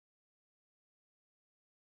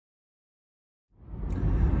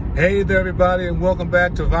Hey there, everybody, and welcome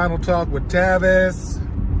back to Vinyl Talk with Tavis.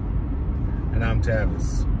 And I'm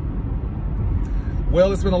Tavis.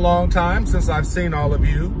 Well, it's been a long time since I've seen all of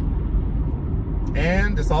you.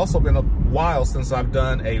 And it's also been a while since I've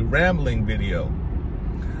done a rambling video.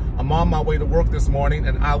 I'm on my way to work this morning,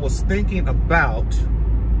 and I was thinking about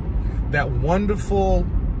that wonderful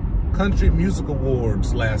Country Music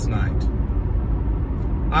Awards last night.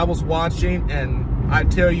 I was watching, and I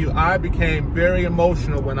tell you, I became very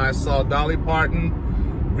emotional when I saw Dolly Parton,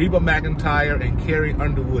 Reba McEntire, and Carrie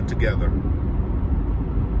Underwood together.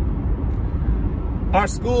 Our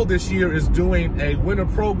school this year is doing a winter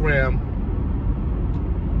program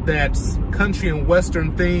that's country and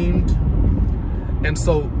western themed. And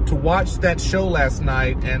so to watch that show last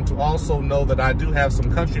night and to also know that I do have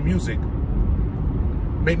some country music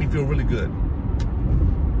made me feel really good.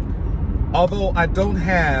 Although I don't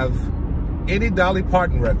have any Dolly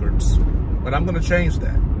Parton records, but I'm going to change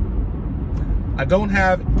that. I don't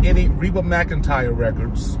have any Reba McEntire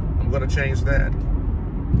records. I'm going to change that.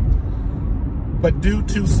 But due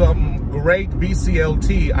to some great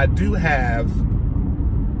VCLT, I do have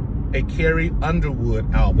a Carrie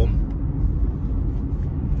Underwood album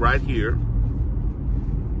right here.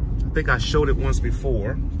 I think I showed it once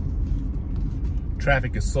before.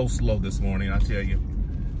 Traffic is so slow this morning, I tell you.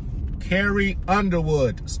 Carrie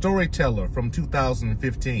Underwood, Storyteller from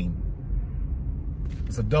 2015.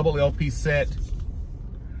 It's a double LP set.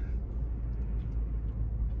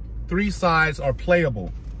 3 sides are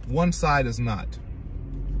playable. 1 side is not.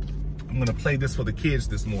 I'm gonna play this for the kids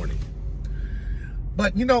this morning.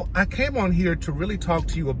 But you know, I came on here to really talk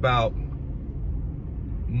to you about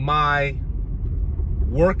my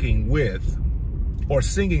working with or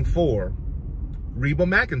singing for Reba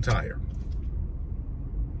McEntire.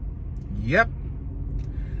 Yep.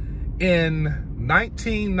 In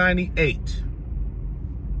 1998,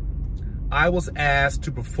 I was asked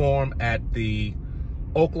to perform at the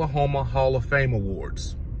Oklahoma Hall of Fame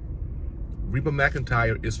Awards. Reba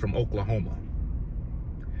McEntire is from Oklahoma.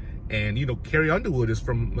 And, you know, Carrie Underwood is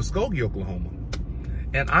from Muskogee, Oklahoma.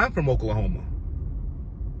 And I'm from Oklahoma.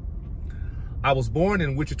 I was born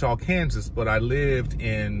in Wichita, Kansas, but I lived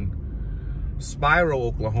in Spiro,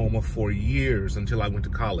 Oklahoma for years until I went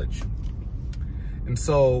to college. And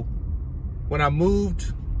so when I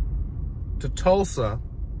moved to Tulsa,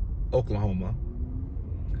 Oklahoma,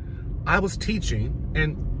 I was teaching,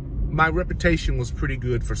 and my reputation was pretty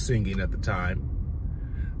good for singing at the time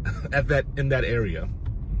in that area.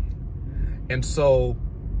 And so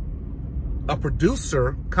a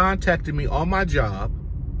producer contacted me on my job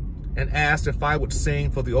and asked if I would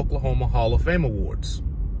sing for the Oklahoma Hall of Fame Awards.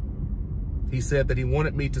 He said that he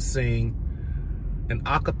wanted me to sing an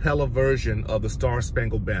a cappella version of the Star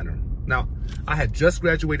Spangled Banner. Now, I had just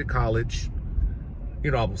graduated college.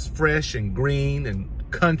 You know, I was fresh and green and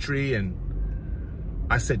country, and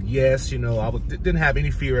I said yes. You know, I didn't have any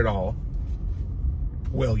fear at all.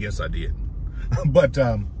 Well, yes, I did. But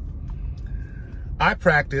I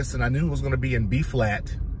practiced, and I knew it was going to be in B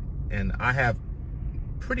flat, and I have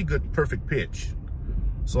pretty good perfect pitch.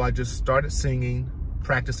 So I just started singing,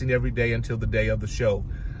 practicing every day until the day of the show.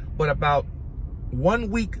 But about 1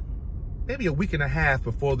 week, maybe a week and a half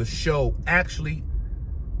before the show actually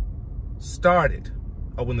started,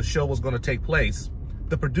 or when the show was going to take place,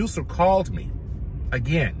 the producer called me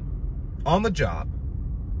again on the job,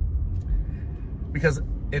 because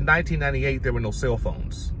in 1998 there were no cell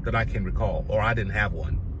phones that I can recall, or I didn't have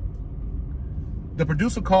one. The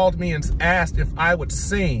producer called me and asked if I would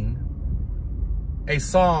sing a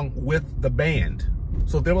song with the band.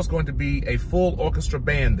 So there was going to be a full orchestra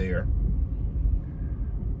band there.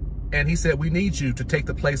 And he said, we need you to take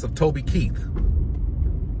the place of Toby Keith.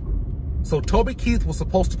 So Toby Keith was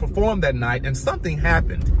supposed to perform that night, and something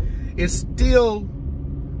happened. It still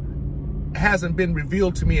hasn't been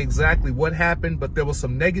revealed to me exactly what happened, but there was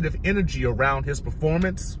some negative energy around his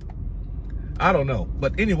performance. I don't know.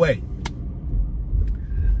 But anyway,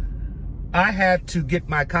 I had to get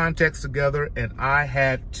my contacts together, and I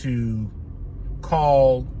had to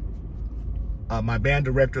call my band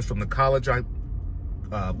directors from the college I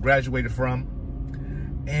graduated from,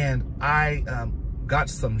 and I got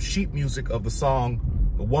some sheet music of the song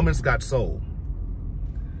 "The Woman's Got Soul."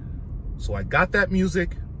 So I got that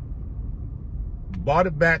music, brought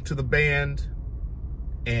it back to the band,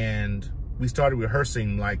 and we started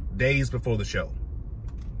rehearsing like days before the show.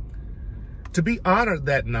 To be honored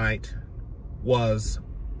that night was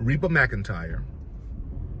Reba McEntire.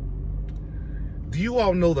 Do you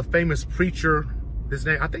all know the famous preacher? His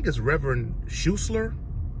name, I think, is Reverend Schussler,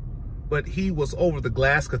 but he was over the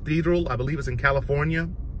Glass Cathedral. I believe it's in California.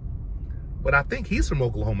 but I think he's from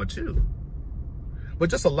Oklahoma too. But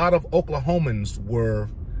just a lot of Oklahomans were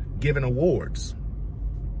given awards.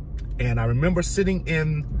 And I remember sitting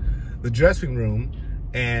in the dressing room,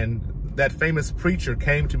 and that famous preacher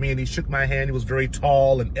came to me and he shook my hand. He was very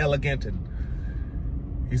tall and elegant, and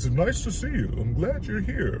he said, "Nice to see you. I'm glad you're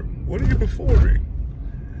here. What are you performing?"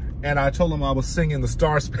 And I told him I was singing the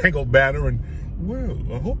Star Spangled Banner, and, "Well,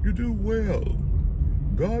 I hope you do well.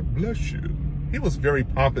 God bless you." He was very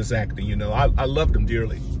pompous acting, you know. I loved him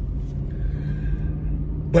dearly.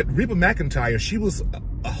 But Reba McEntire, she was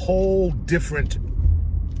a whole different,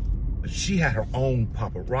 she had her own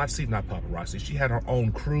paparazzi, she had her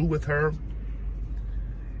own crew with her.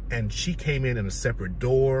 And she came in a separate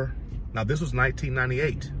door. Now, this was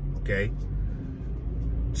 1998, okay?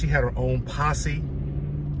 She had her own posse.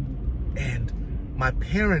 And my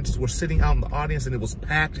parents were sitting out in the audience, and it was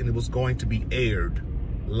packed, and it was going to be aired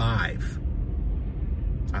live.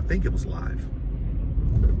 I think it was live.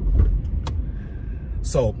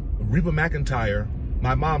 So Reba McEntire,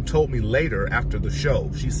 my mom told me later after the show,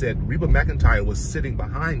 she said Reba McEntire was sitting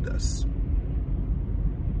behind us.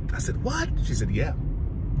 I said, "What?" She said, "Yeah.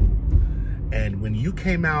 And when you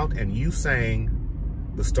came out and you sang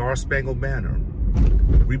the Star Spangled Banner,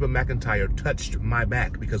 Reba McEntire touched my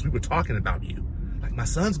back because we were talking about you. Like, my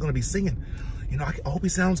son's going to be singing. You know, I hope he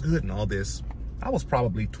sounds good and all this." I was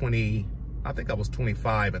probably 20, I think I was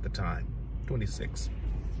 25 at the time, 26.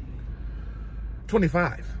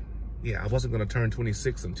 25. Yeah, I wasn't going to turn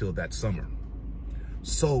 26 until that summer.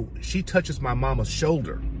 So she touches my mama's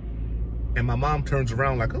shoulder, and my mom turns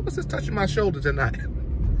around like, "Who was this touching my shoulder tonight?"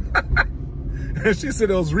 And she said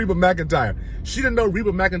it was Reba McEntire. She didn't know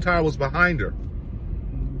Reba McEntire was behind her.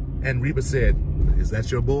 And Reba said, "Is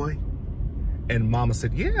that your boy?" And Mama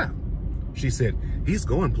said, "Yeah." She said, "He's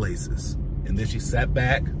going places." And then she sat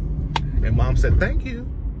back, and Mom said, "Thank you."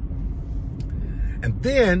 And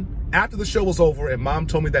then after the show was over and Mom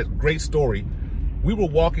told me that great story, we were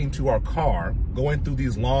walking to our car, going through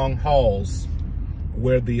these long halls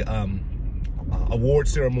where the award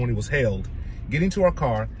ceremony was held, getting to our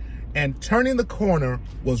car, and turning the corner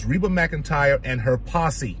was Reba McEntire and her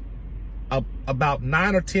posse, about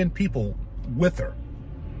 9 or 10 people with her.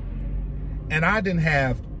 And I didn't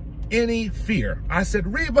have any fear. I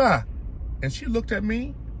said, "Reba." And she looked at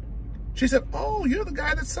me. She said, "Oh, you're the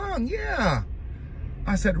guy that sung." "Yeah."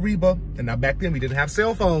 I said, "Reba," and now back then we didn't have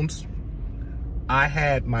cell phones. I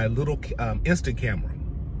had my little instant camera.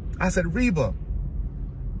 I said, "Reba,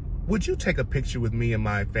 would you take a picture with me and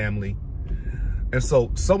my family?" And so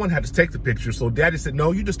someone had to take the picture. So Daddy said,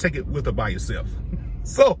 "No, you just take it with her by yourself."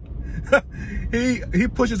 So he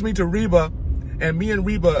pushes me to Reba, and me and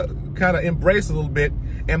Reba kind of embrace a little bit,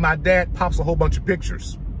 and my dad pops a whole bunch of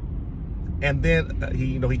pictures. And then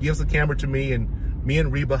he gives the camera to me, and me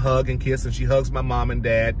and Reba hug and kiss, and she hugs my mom and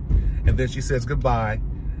dad, and then she says goodbye.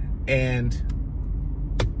 And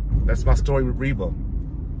that's my story with Reba.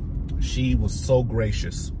 She was so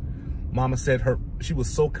gracious. Mama said she was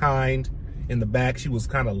so kind. In the back, she was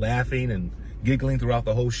kind of laughing and giggling throughout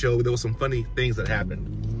the whole show. There were some funny things that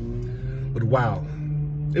happened. But wow,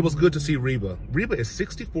 it was good to see Reba. Reba is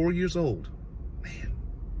 64 years old. Man.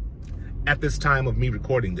 At this time of me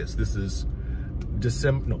recording this, this is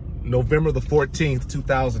November the 14th,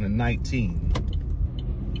 2019.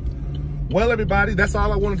 Well, everybody, that's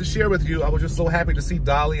all I wanted to share with you. I was just so happy to see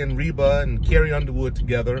Dolly and Reba and Carrie Underwood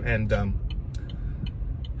together. And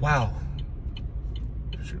wow,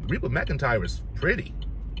 Reba McEntire is pretty.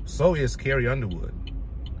 So is Carrie Underwood.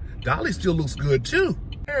 Dolly still looks good too.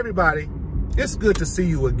 Hey, everybody, it's good to see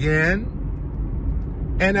you again.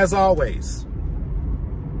 And as always,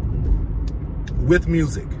 with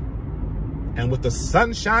music and with the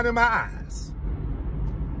sunshine in my eyes,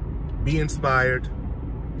 be inspired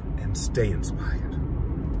and stay inspired.